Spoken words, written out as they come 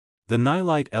The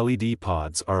Nilight LED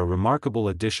pods are a remarkable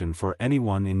addition for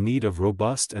anyone in need of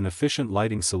robust and efficient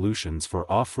lighting solutions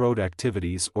for off-road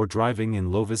activities or driving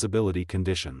in low-visibility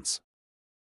conditions.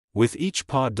 With each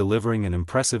pod delivering an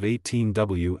impressive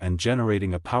 18W and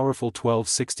generating a powerful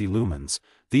 1260 lumens,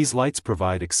 these lights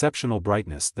provide exceptional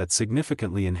brightness that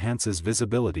significantly enhances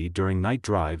visibility during night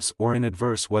drives or in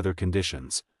adverse weather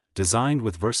conditions. Designed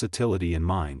with versatility in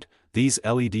mind, these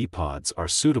LED pods are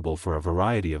suitable for a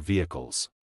variety of vehicles.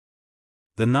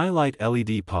 The Nilight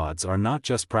LED pods are not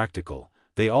just practical,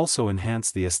 they also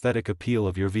enhance the aesthetic appeal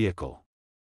of your vehicle.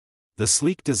 The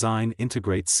sleek design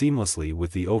integrates seamlessly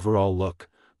with the overall look,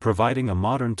 providing a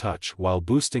modern touch while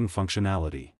boosting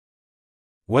functionality.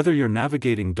 Whether you're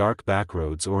navigating dark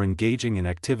backroads or engaging in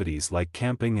activities like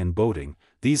camping and boating,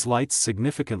 these lights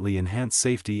significantly enhance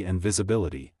safety and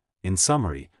visibility. In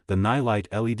summary, the Nilight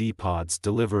LED pods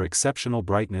deliver exceptional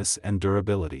brightness and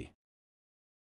durability.